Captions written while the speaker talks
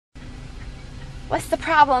What's the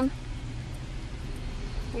problem?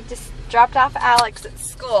 We just dropped off Alex at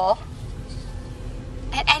school.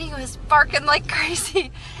 And Eddie was barking like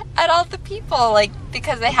crazy at all the people, like,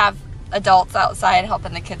 because they have adults outside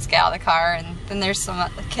helping the kids get out of the car, and then there's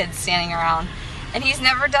some kids standing around. And he's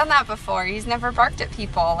never done that before. He's never barked at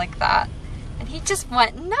people like that. And he just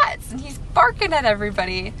went nuts, and he's barking at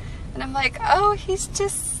everybody. And I'm like, oh, he's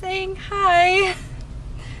just saying hi.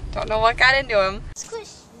 Don't know what got into him.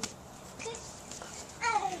 Squish.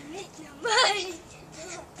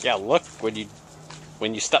 Yeah, look, when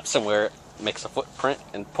you step somewhere, it makes a footprint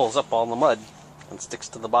and pulls up all the mud and sticks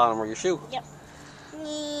to the bottom of your shoe. Yep.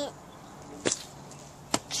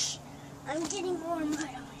 I'm getting more mud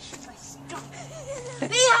on my shoe. I stop.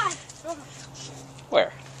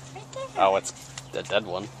 Where? Right there. Oh, it's a dead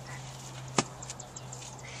one.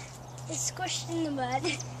 It's squished in the mud.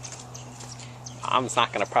 Mom's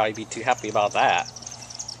not going to probably be too happy about that.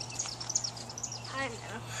 I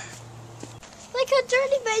know. Look how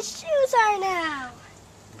dirty my shoes are now.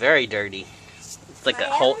 Very dirty. It's like My a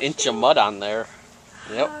whole other inch shoe? of mud on there.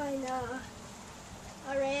 Yep. I know.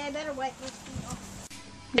 Alright, I better wipe my feet off.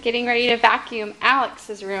 Getting ready to vacuum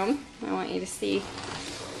Alex's room. I want you to see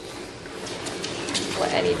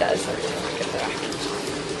what Eddie does every time I get the vacuum.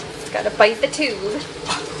 He's got to bite the tube.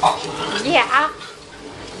 Yeah.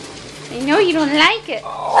 I know you don't like it.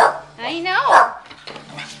 I know.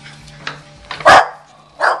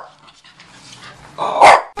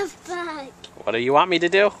 What do you want me to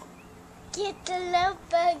do? Get the love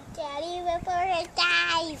bug, Daddy, before it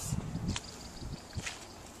dies.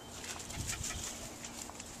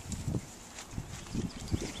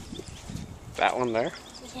 That one there?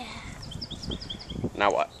 Yeah.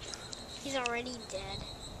 Now what? He's already dead.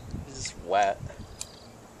 This is wet.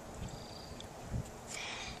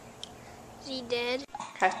 Is he dead?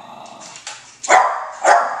 Okay.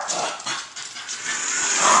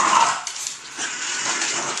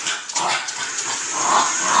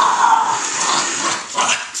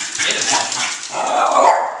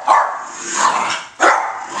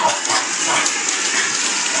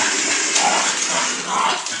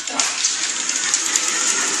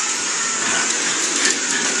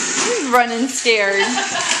 Running scared.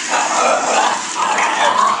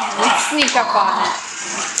 Let's sneak up on it.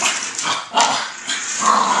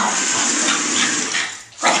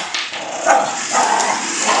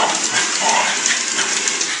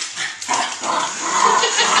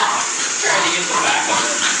 Trying to get the back of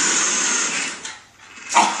it.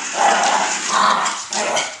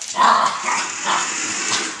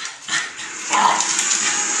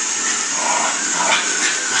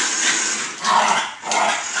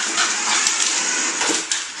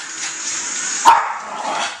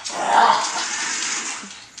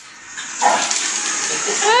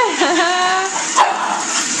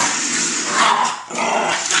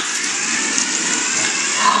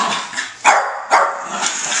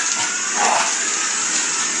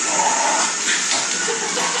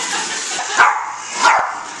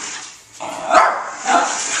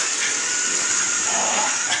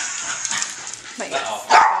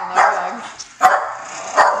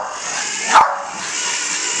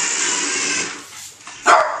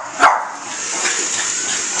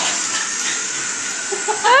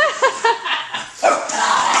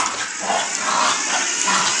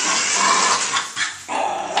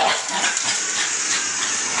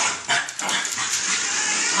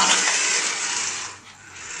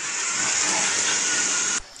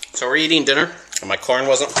 So we're eating dinner, and my corn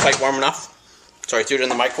wasn't quite warm enough, so I threw it in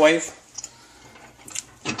the microwave.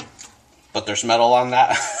 But there's metal on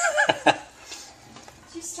that. Did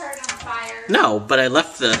you start on fire? No, but I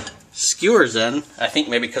left the skewers in. I think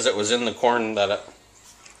maybe because it was in the corn that it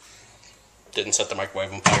didn't set the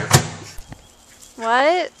microwave on fire.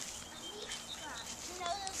 What? You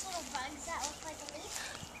know those little bugs that look like a leaf?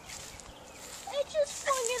 I just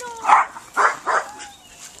flung it off.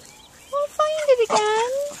 We'll find it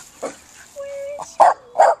again. Where is he?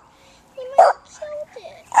 He might have killed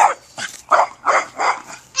it.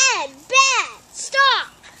 Ed, bad! Stop!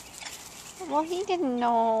 Well, he didn't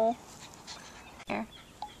know. Here.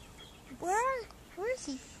 Where is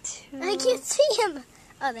he? I can't see him.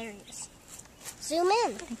 Oh, there he is. Zoom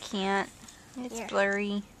in. I can't. It's Here.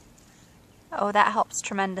 blurry. Oh, that helps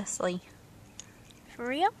tremendously. For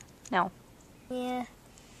real? No. Yeah.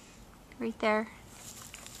 Right there.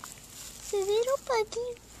 It's a little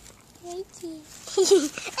buggy. And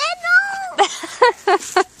no!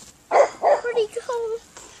 Where'd he go?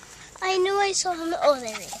 I knew I saw him. Oh,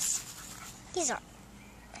 there he is. He's on.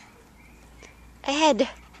 Ed.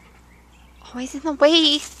 Always in the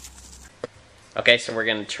way. Okay, so we're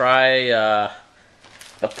going to try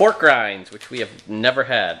The pork rinds, which we have never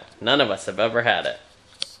had. None of us have ever had it.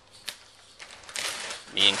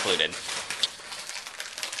 Me included.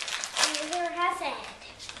 Neither has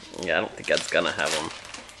it. Yeah, I don't think Ed's gonna have them.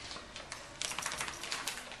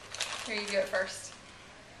 Here, you do it first.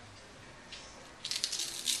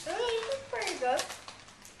 It's pretty good.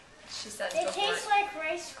 She said It go for tastes like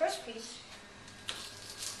Rice Krispies.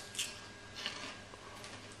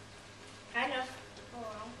 Kind of. Oh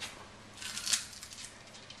well.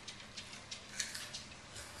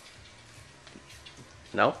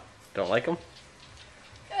 No? Don't like them?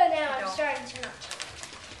 Oh, now I'm don't. starting to not.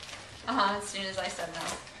 Uh-huh, as soon as I said no.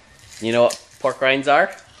 You know what pork rinds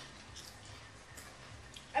are?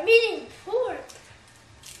 I'm eating pork.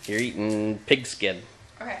 You're eating pig skin.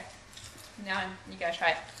 Okay. Now you gotta try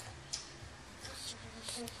it.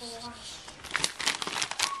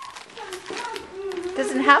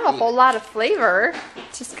 Doesn't have a whole lot of flavor.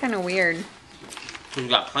 It's just kind of weird. You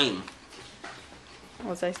got plain.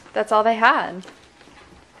 That's all they had.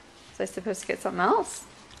 Was I supposed to get something else?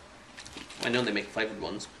 I know they make flavored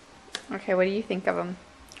ones. Okay, what do you think of them?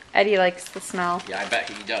 Eddie likes the smell. Yeah, I bet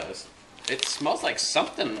he does. It smells like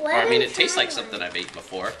something, or I mean, it tastes like something I've ate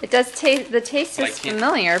before. It does taste, the taste But I is can't-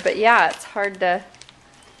 familiar, but yeah, it's hard to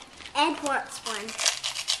Ed wants one.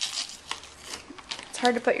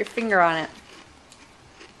 put your finger on it.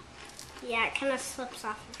 Yeah, it kind of slips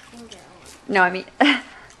off your finger. No, I mean,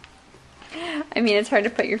 it's hard to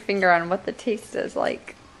put your finger on what the taste is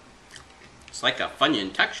like. It's like a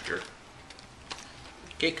Funyun texture.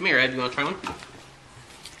 Okay, come here, Ed. You want to try one?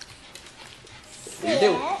 You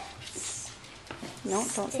do. No,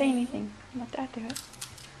 don't say anything. Let Dad do it.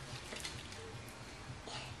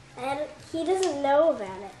 And he doesn't know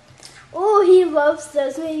about it. Oh, he loves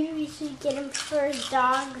those. Maybe we should get him for a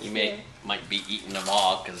dog. You might be eating them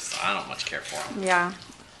all because I don't much care for them. Yeah,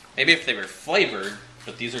 Maybe if they were flavored,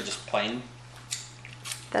 but these are just plain.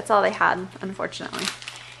 that's all they had, unfortunately.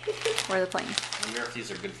 Were the plain. I wonder if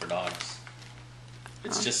these are good for dogs.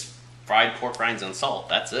 It's just fried pork rinds and salt.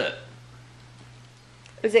 That's it.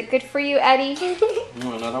 Is it good for you, Eddie?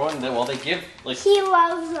 Another one? Well, they give like He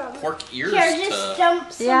loves them. pork ears Here, just to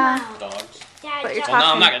dump some Yeah. out. dogs. Dad, But you're dump- Well, no,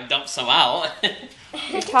 I'm Talking- not going to dump some out.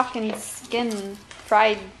 You're talking skin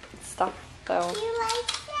fried stuff, though. You like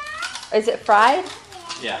that? Is it fried?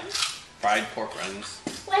 Yeah, fried pork rinds.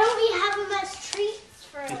 Why don't we have them as treats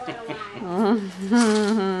for a little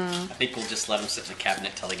while? I think we'll just let them sit in the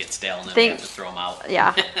cabinet till they get stale and then we Think- have to throw them out.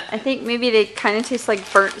 Yeah. I think maybe they kind of taste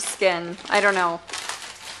like burnt skin. I don't know.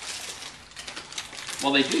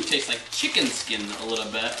 Well, they do taste like chicken skin a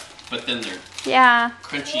little bit, but then they're Yeah.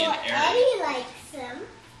 crunchy and airy. Eddie likes